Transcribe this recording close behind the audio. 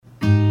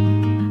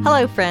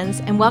Hello,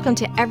 friends, and welcome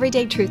to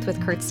Everyday Truth with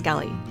Kurt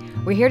Skelly.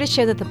 We're here to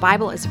show that the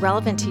Bible is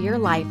relevant to your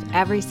life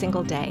every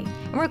single day,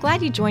 and we're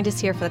glad you joined us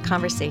here for the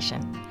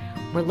conversation.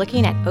 We're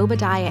looking at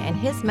Obadiah and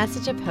his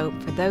message of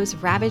hope for those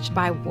ravaged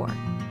by war.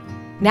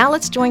 Now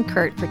let's join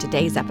Kurt for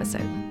today's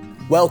episode.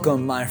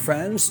 Welcome, my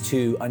friends,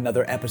 to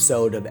another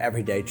episode of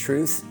Everyday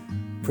Truth.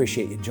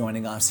 Appreciate you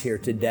joining us here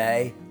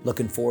today.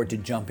 Looking forward to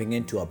jumping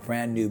into a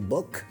brand new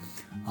book,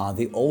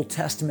 the Old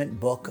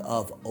Testament book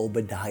of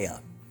Obadiah.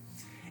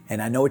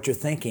 And I know what you're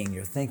thinking.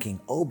 You're thinking,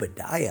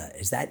 Obadiah,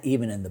 is that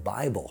even in the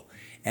Bible?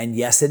 And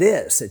yes, it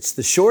is. It's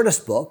the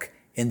shortest book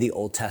in the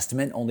Old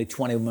Testament, only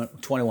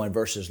 21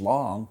 verses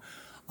long,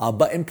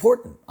 but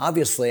important.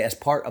 Obviously, as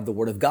part of the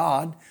Word of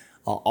God,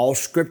 all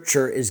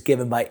Scripture is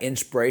given by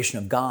inspiration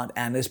of God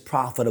and is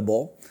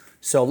profitable.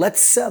 So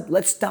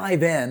let's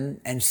dive in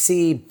and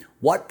see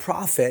what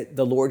profit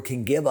the Lord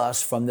can give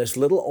us from this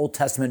little Old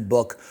Testament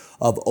book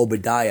of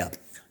Obadiah.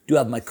 I do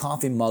have my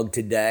coffee mug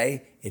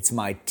today. It's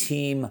my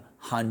Team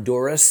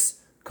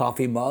Honduras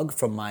coffee mug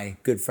from my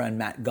good friend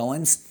Matt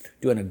Goins,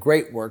 doing a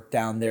great work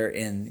down there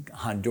in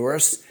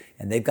Honduras,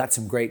 and they've got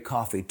some great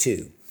coffee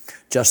too.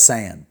 Just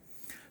saying.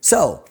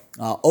 So,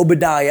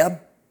 Obadiah,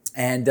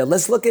 and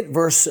let's look at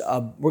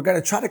we're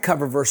going to try to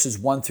cover verses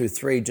 1 through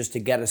 3 just to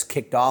get us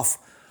kicked off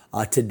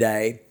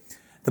today.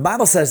 The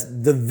Bible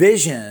says, the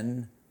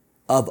vision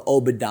of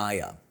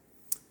Obadiah.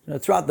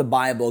 Throughout the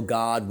Bible,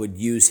 God would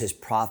use his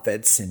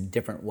prophets in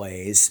different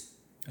ways.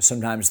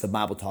 Sometimes the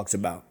Bible talks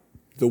about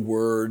the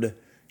word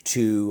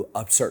to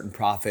a certain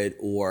prophet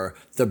or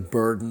the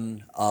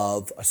burden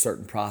of a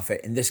certain prophet.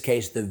 In this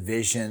case, the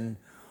vision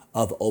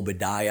of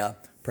Obadiah.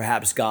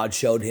 Perhaps God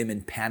showed him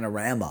in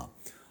panorama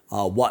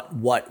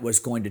what was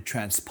going to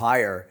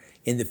transpire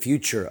in the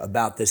future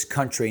about this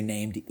country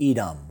named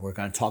Edom. We're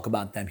going to talk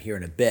about them here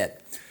in a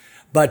bit.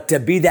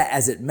 But be that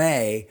as it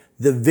may,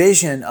 the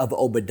vision of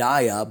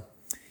Obadiah,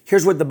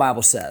 here's what the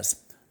Bible says.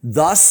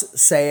 Thus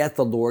saith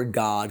the Lord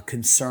God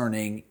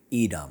concerning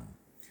Edom.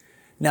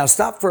 Now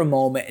stop for a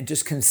moment and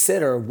just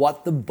consider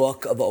what the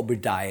book of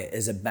Obadiah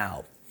is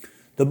about.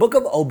 The book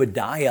of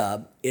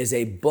Obadiah is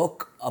a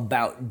book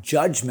about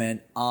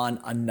judgment on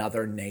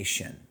another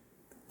nation.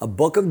 A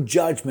book of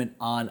judgment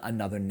on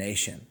another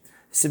nation.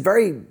 It's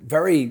very,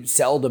 very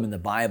seldom in the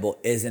Bible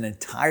is an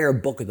entire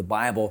book of the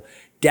Bible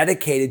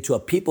dedicated to a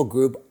people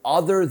group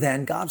other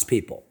than God's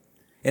people.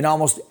 In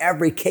almost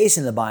every case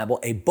in the Bible,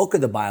 a book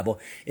of the Bible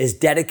is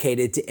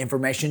dedicated to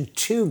information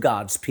to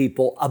God's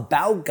people,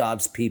 about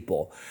God's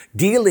people,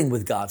 dealing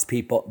with God's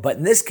people. But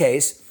in this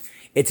case,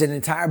 it's an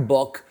entire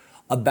book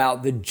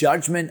about the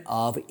judgment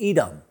of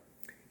Edom.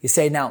 You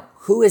say, now,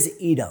 who is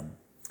Edom?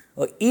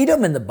 Well,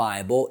 Edom in the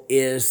Bible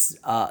is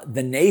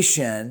the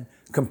nation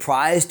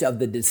comprised of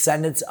the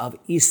descendants of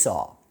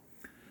Esau.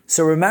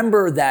 So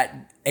remember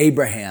that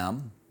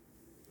Abraham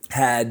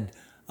had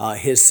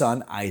his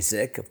son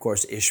Isaac, of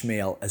course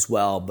Ishmael as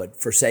well,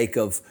 but for sake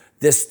of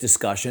this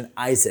discussion,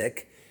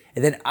 Isaac.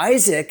 And then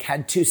Isaac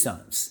had two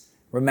sons.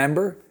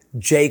 Remember,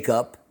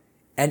 Jacob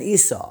and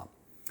Esau.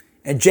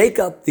 And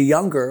Jacob, the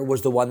younger,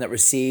 was the one that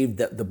received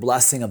the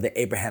blessing of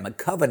the Abrahamic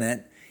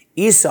covenant.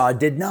 Esau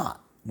did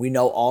not. We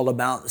know all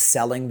about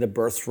selling the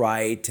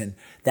birthright and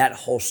that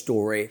whole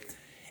story.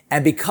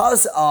 And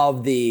because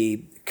of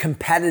the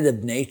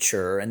competitive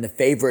nature and the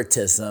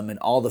favoritism and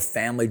all the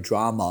family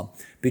drama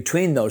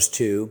between those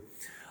two,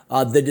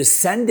 the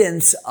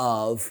descendants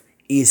of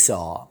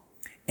Esau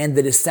and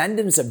the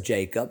descendants of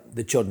Jacob,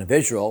 the children of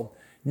Israel,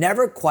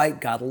 never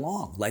quite got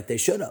along like they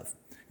should have.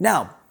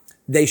 Now,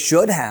 they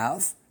should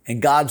have,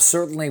 and God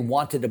certainly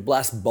wanted to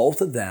bless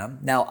both of them.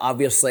 Now,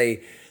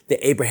 obviously,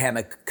 the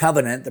Abrahamic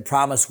covenant, the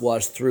promise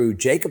was through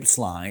Jacob's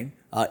line,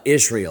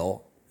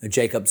 Israel.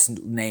 Jacob's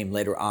name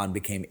later on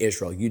became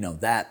Israel. You know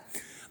that.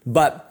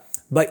 But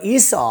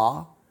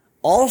Esau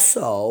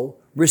also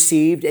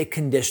received a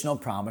conditional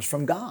promise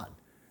from God.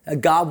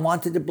 God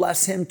wanted to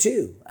bless him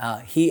too.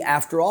 He,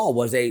 after all,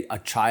 was a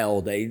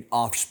child, an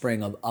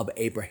offspring of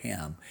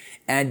Abraham.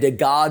 And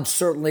God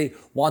certainly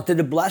wanted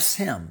to bless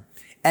him.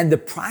 And the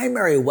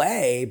primary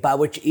way by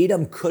which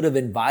Edom could have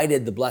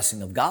invited the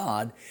blessing of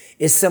God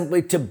is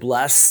simply to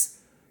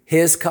bless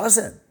his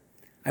cousin.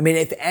 I mean,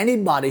 if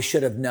anybody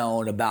should have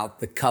known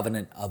about the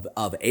covenant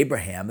of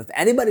Abraham, if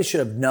anybody should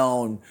have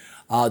known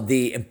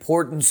the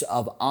importance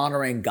of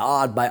honoring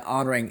God by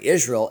honoring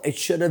Israel, it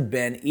should have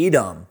been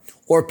Edom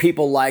or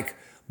people like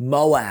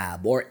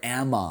Moab or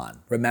Ammon.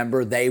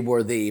 Remember, they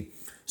were the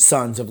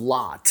sons of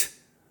Lot,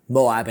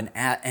 Moab and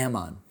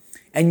Ammon.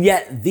 And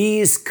yet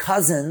these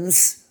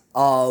cousins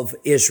of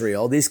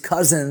Israel, these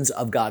cousins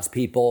of God's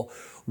people,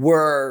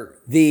 were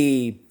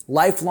the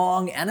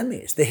lifelong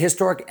enemies, the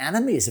historic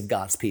enemies of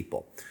God's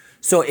people.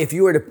 So if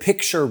you were to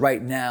picture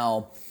right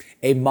now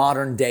a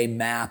modern day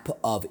map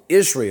of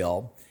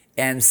Israel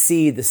and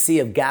see the Sea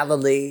of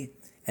Galilee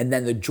and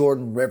then the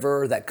Jordan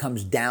River that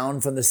comes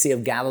down from the Sea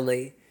of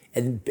Galilee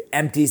and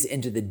empties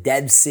into the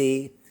Dead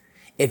Sea,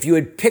 if you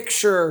would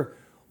picture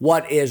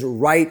what is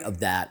right of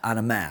that on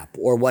a map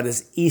or what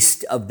is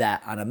east of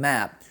that on a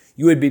map,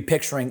 you would be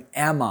picturing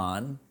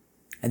Ammon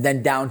and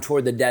then down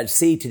toward the Dead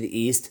Sea to the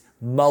east,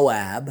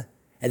 Moab,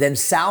 and then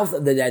south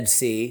of the Dead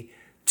Sea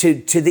to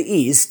the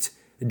east,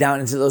 down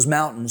into those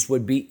mountains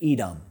would be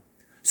Edom.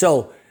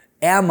 So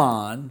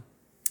Ammon,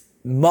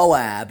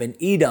 Moab, and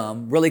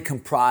Edom really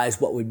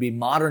comprise what would be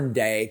modern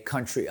day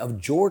country of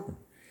Jordan.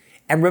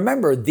 And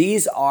remember,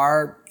 these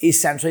are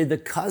essentially the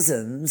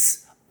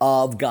cousins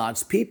of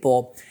God's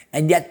people,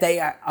 and yet they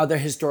are the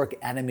historic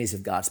enemies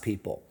of God's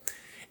people.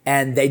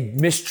 And they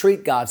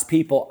mistreat God's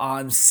people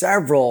on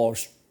several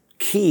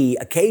key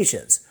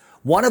occasions,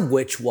 one of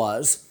which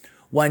was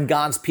when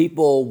God's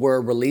people were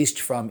released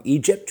from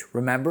Egypt.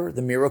 Remember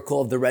the miracle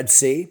of the Red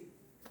Sea,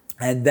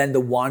 and then the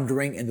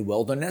wandering in the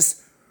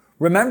wilderness.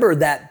 Remember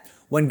that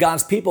when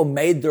God's people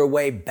made their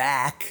way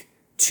back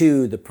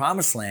to the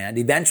Promised Land,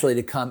 eventually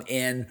to come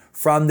in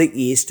from the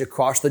east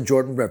across the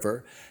Jordan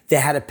River, they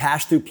had to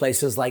pass through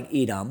places like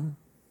Edom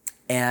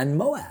and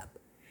Moab.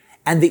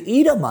 And the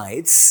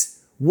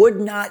Edomites would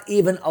not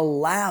even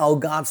allow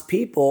God's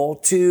people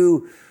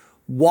to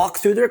walk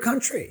through their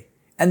country.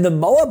 And the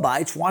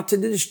Moabites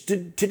wanted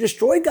to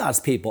destroy God's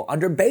people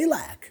under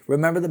Balak.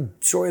 Remember the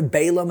story of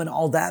Balaam and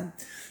all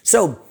that?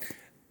 So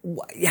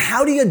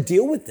how do you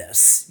deal with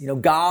this?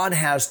 God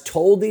has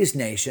told these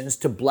nations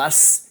to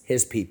bless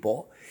his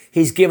people.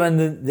 He's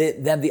given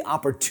them the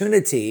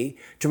opportunity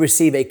to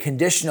receive a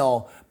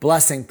conditional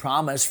blessing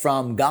promise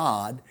from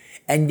God,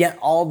 and yet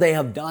all they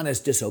have done is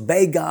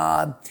disobey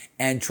God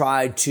and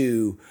try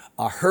to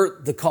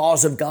hurt the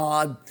cause of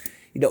God.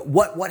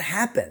 What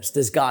happens?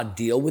 Does God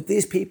deal with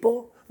these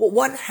people? Well,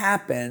 what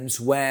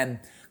happens when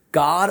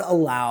God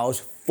allows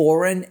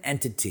foreign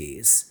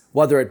entities,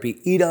 whether it be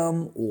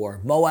Edom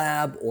or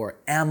Moab or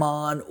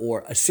Ammon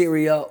or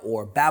Assyria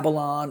or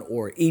Babylon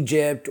or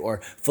Egypt or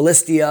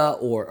Philistia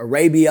or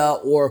Arabia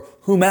or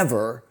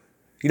whomever,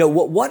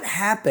 what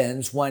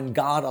happens when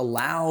God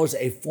allows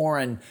a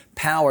foreign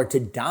power to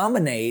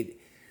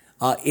dominate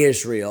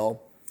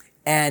Israel,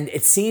 and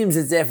it seems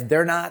as if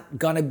they're not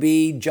going to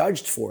be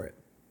judged for it?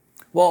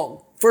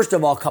 Well, first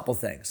of all, a couple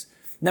things.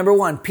 Number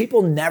one,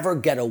 people never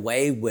get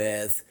away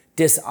with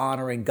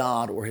dishonoring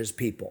God or his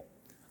people.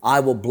 I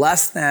will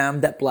bless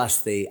them that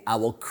bless thee. I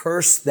will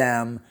curse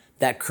them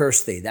that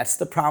curse thee. That's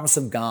the promise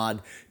of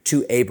God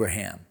to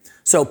Abraham.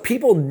 So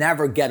people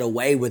never get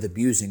away with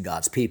abusing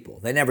God's people.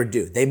 They never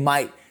do. They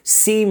might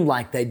seem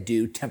like they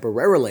do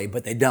temporarily,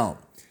 but they don't.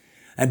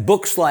 And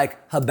books like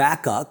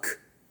Habakkuk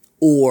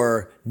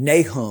or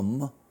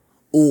Nahum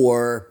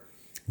or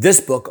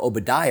this book,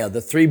 Obadiah,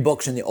 the three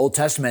books in the Old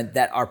Testament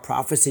that are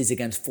prophecies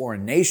against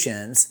foreign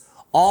nations,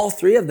 all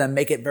three of them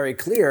make it very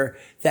clear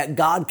that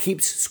God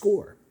keeps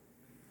score.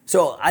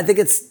 So I think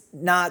it's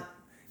not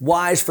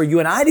wise for you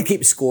and I to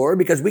keep score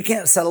because we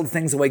can't settle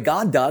things the way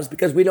God does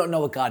because we don't know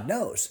what God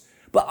knows.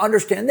 But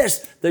understand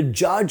this, the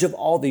judge of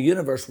all the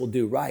universe will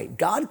do right.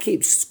 God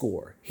keeps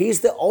score. He's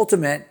the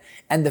ultimate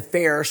and the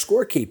fair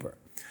scorekeeper.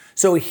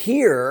 So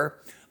here,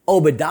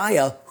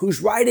 Obadiah,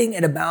 who's writing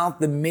in about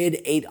the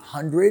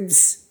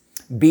mid-800s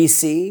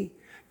BC,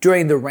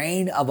 during the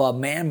reign of a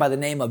man by the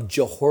name of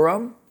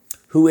Jehoram,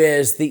 who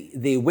is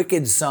the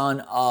wicked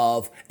son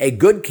of a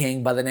good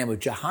king by the name of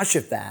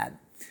Jehoshaphat,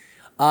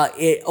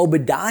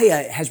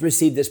 Obadiah has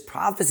received this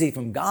prophecy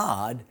from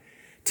God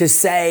to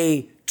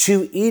say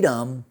to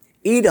Edom,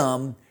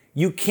 Edom,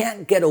 you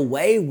can't get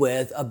away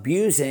with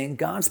abusing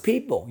God's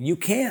people. You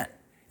can't.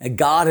 And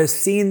God has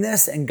seen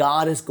this, and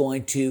God is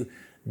going to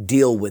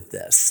deal with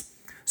this.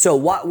 So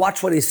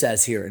watch what he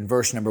says here in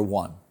verse number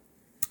 1.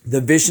 The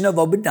vision of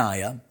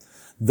Obadiah,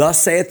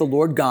 thus saith the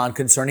Lord God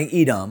concerning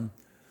Edom,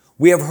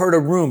 we have heard a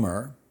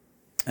rumor,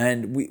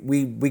 and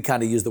we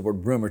kind of use the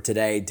word rumor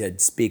today to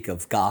speak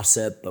of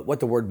gossip, but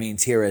what the word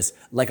means here is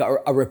like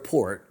a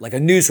report, like a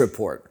news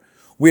report.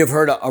 We have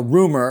heard a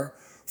rumor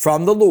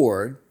from the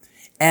Lord,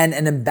 and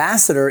an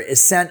ambassador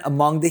is sent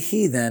among the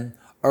heathen.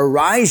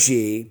 Arise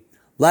ye,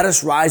 let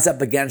us rise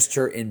up against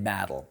her in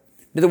battle.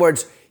 In other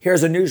words,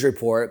 here's a news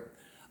report.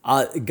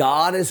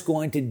 God is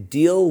going to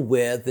deal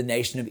with the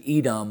nation of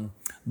Edom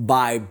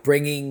by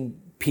bringing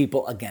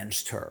people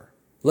against her.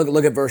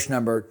 Look at verse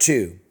number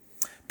 2.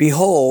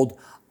 Behold,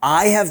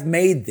 I have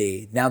made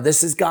thee. Now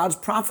this is God's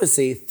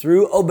prophecy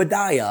through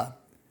Obadiah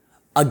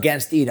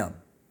against Edom.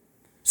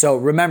 So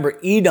remember,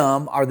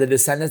 Edom are the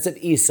descendants of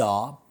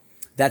Esau.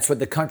 That's what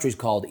the country's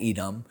called,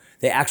 Edom.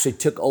 They actually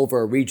took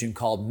over a region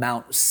called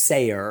Mount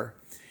Seir,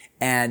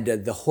 and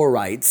the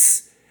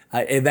Horites.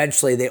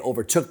 Eventually, they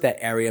overtook that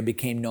area,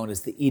 became known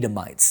as the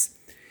Edomites.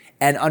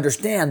 And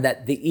understand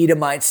that the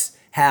Edomites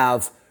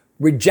have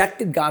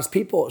rejected God's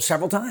people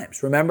several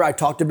times. Remember, I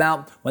talked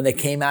about when they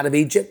came out of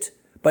Egypt?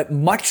 But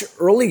much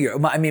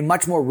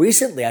more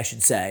recently, I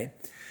should say,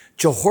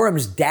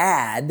 Jehoram's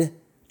dad,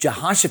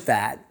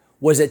 Jehoshaphat,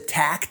 was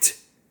attacked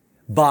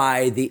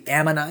by the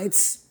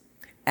Ammonites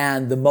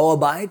and the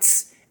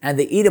Moabites and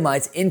the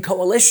Edomites in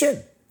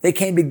coalition. They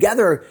came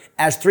together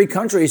as three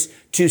countries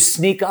to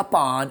sneak up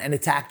on and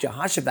attack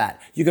Jehoshaphat.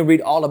 You can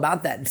read all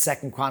about that in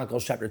 2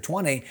 Chronicles chapter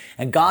 20,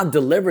 and God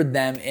delivered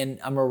them in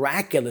a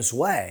miraculous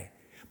way.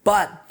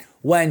 But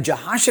when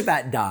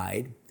Jehoshaphat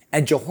died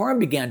and Jehoram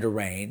began to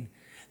reign,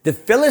 The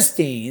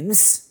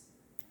Philistines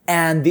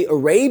and the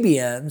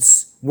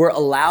Arabians were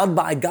allowed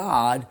by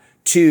God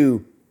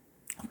to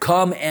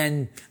come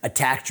and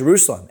attack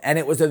Jerusalem. And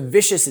it was a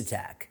vicious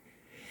attack.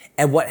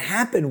 And what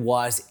happened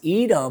was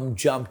Edom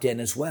jumped in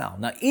as well.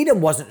 Now,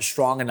 Edom wasn't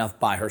strong enough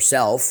by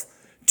herself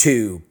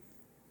to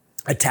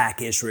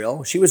attack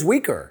Israel. She was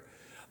weaker,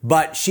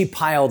 but she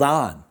piled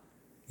on.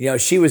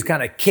 She was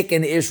kind of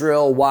kicking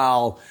Israel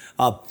while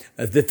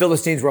the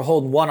Philistines were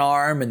holding one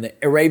arm and the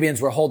Arabians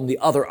were holding the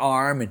other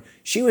arm. And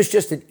she was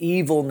just an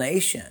evil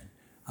nation,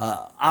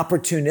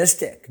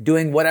 opportunistic,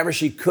 doing whatever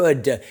she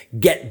could to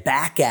get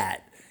back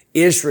at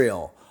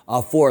Israel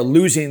for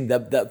losing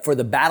for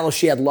the battle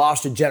she had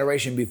lost a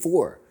generation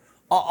before.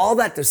 All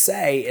that to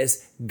say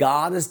is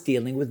God is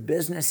dealing with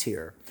business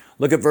here.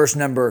 Look at verse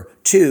number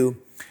 2.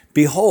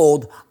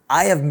 Behold,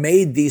 I have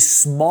made thee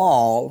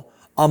small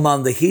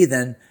among the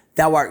heathen.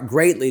 Thou art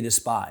greatly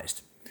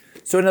despised.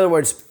 So in other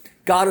words,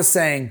 God is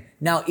saying,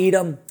 now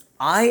Edom,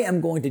 I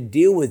am going to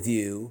deal with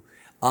you,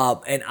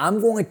 and I'm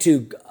going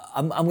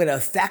to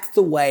affect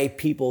the way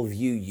people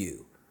view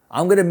you.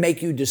 I'm going to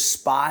make you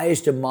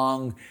despised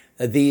among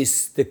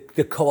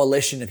the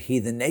coalition of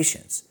heathen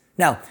nations.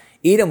 Now,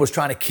 Edom was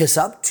trying to kiss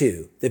up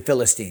to the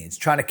Philistines,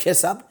 trying to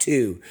kiss up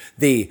to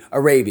the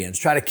Arabians,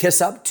 trying to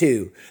kiss up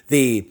to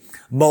the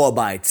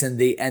Moabites and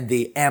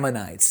the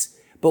Ammonites.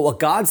 But what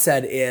God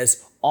said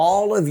is,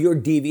 all of your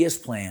devious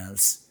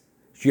plans,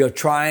 you're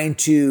trying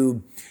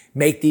to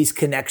make these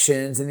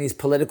connections and these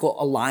political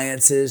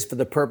alliances for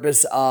the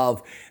purpose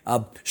of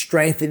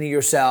strengthening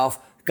yourself.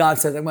 God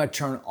says, I'm going to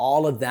turn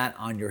all of that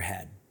on your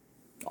head.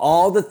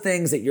 All the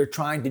things that you're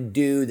trying to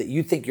do that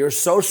you think you're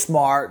so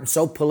smart and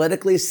so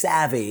politically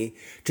savvy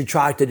to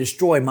try to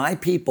destroy my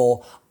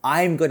people,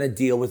 I'm going to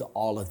deal with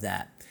all of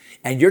that.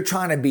 And you're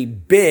trying to be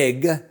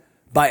big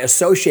by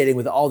associating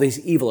with all these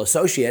evil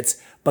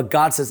associates, but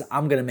God says,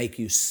 I'm going to make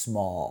you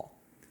small.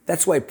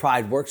 That's the way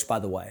pride works, by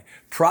the way.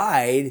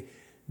 Pride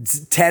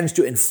tends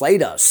to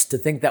inflate us to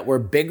think that we're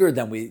bigger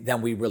than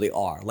we really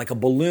are. Like a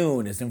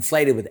balloon is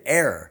inflated with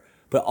air,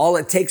 but all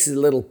it takes is a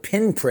little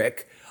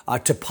pinprick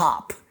to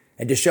pop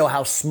and to show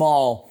how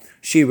small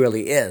she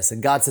really is.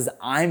 And God says,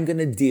 I'm going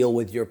to deal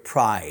with your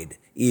pride,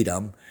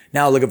 Edom.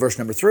 Now look at verse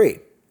number 3.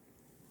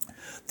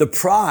 The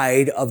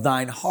pride of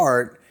thine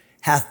heart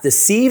hath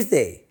deceived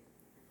thee.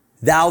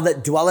 Thou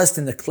that dwellest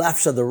in the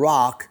clefts of the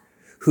rock,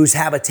 whose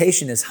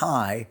habitation is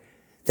high,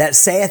 that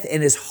saith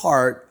in his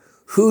heart,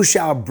 who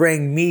shall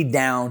bring me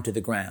down to the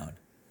ground?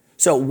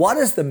 So what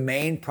is the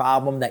main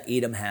problem that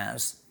Edom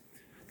has?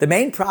 The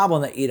main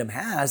problem that Edom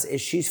has is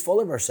she's full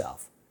of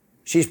herself.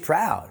 She's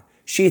proud.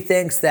 She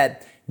thinks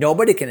that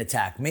nobody can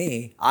attack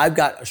me. I've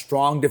got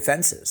strong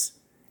defenses.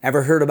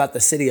 Ever heard about the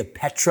city of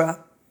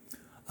Petra?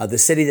 The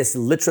city that's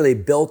literally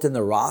built in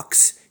the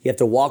rocks. You have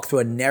to walk through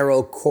a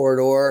narrow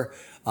corridor,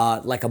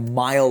 like a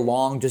mile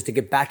long, just to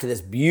get back to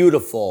this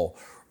beautiful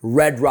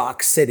red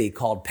rock city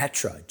called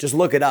Petra. Just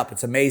look it up.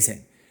 It's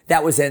amazing.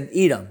 That was in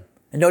Edom.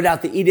 And no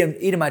doubt the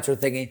Edomites were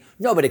thinking,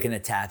 nobody can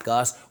attack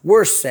us.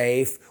 We're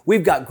safe.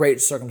 We've got great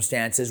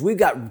circumstances. We've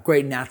got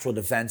great natural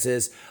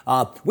defenses.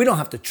 We don't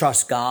have to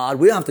trust God.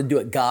 We don't have to do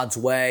it God's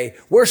way.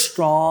 We're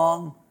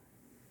strong.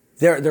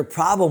 Their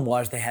problem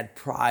was they had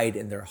pride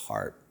in their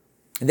heart.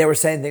 And they were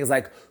saying things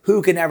like,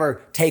 who can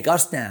ever take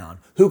us down?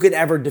 Who can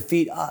ever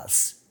defeat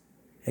us?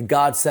 And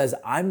God says,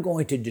 I'm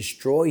going to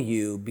destroy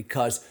you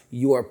because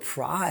your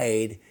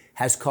pride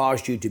has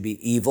caused you to be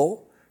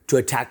evil, to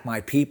attack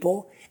my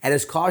people, and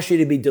has caused you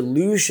to be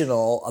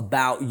delusional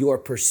about your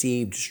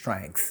perceived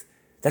strength.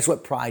 That's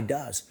what pride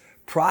does.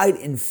 Pride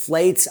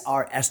inflates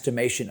our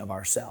estimation of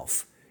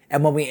ourself.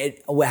 And when we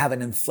have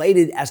an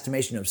inflated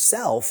estimation of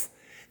self,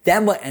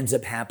 then what ends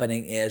up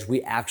happening is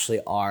we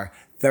actually are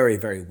very,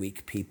 very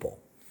weak people.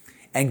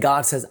 And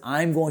God says,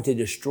 I'm going to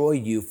destroy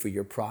you for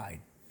your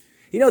pride.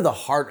 You know, the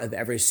heart of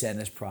every sin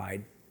is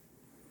pride.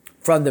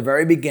 From the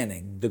very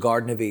beginning, the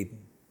Garden of Eden.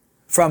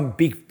 From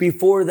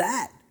before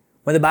that,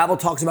 when the Bible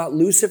talks about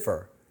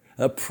Lucifer,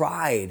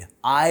 pride,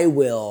 I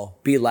will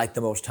be like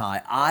the Most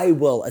High. I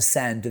will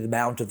ascend to the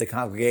mount of the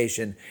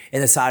congregation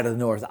in the side of the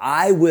north.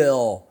 I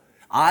will.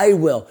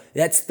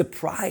 That's the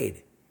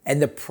pride.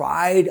 And the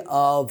pride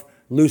of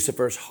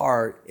Lucifer's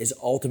heart is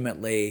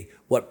ultimately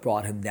what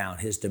brought him down,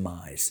 his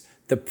demise.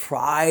 The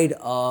pride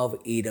of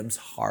Edom's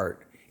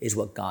heart is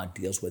what God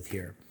deals with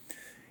here.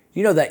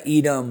 You know that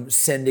Edom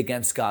sinned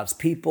against God's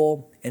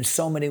people in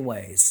so many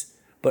ways,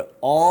 but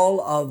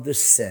all of the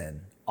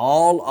sin,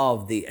 all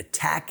of the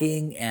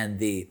attacking and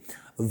the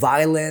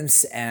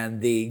violence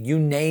and the you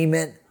name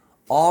it,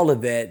 all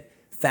of it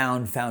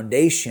found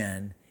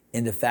foundation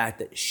in the fact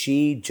that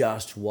she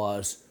just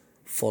was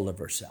full of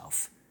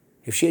herself.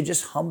 If she had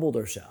just humbled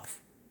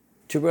herself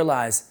to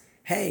realize,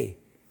 hey,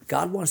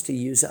 God wants to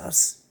use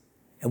us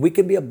and we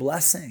can be a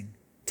blessing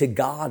to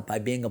God by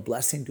being a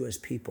blessing to his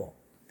people.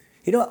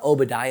 You know what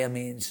Obadiah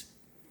means?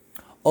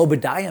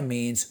 Obadiah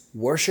means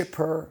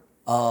worshiper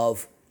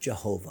of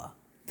Jehovah.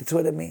 That's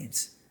what it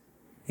means.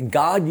 And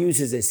God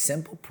uses a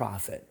simple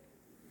prophet,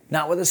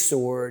 not with a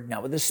sword,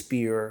 not with a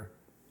spear,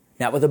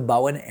 not with a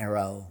bow and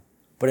arrow,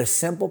 but a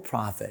simple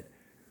prophet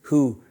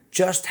who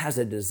just has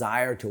a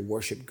desire to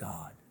worship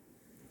God,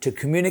 to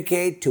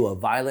communicate to a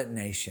violent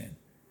nation.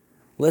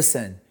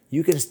 Listen,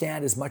 you can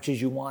stand as much as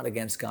you want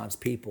against God's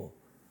people,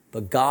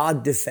 but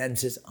God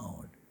defends his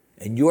own,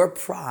 and your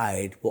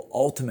pride will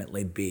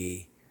ultimately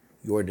be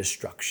your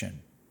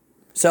destruction.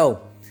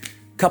 So,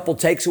 couple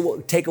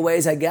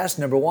takeaways, I guess.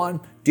 Number one,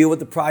 deal with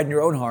the pride in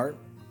your own heart.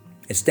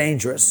 It's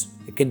dangerous.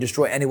 It can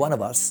destroy any one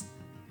of us.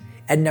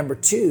 And number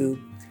two,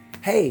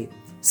 hey,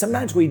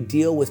 sometimes we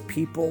deal with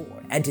people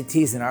or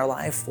entities in our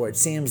life where it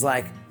seems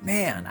like,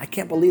 man, I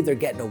can't believe they're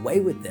getting away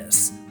with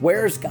this.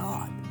 Where's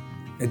God?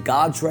 And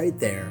God's right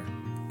there.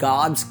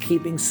 God's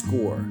keeping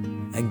score,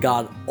 and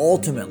God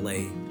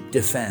ultimately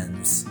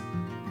defends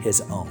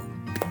his own.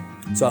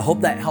 So I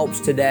hope that helps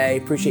today.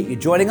 Appreciate you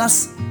joining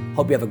us.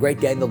 Hope you have a great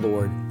day in the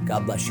Lord.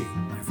 God bless you,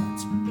 my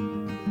friends.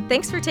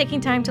 Thanks for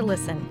taking time to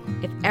listen.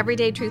 If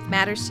Everyday Truth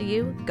matters to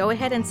you, go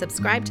ahead and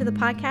subscribe to the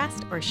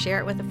podcast or share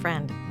it with a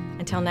friend.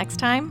 Until next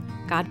time,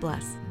 God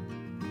bless.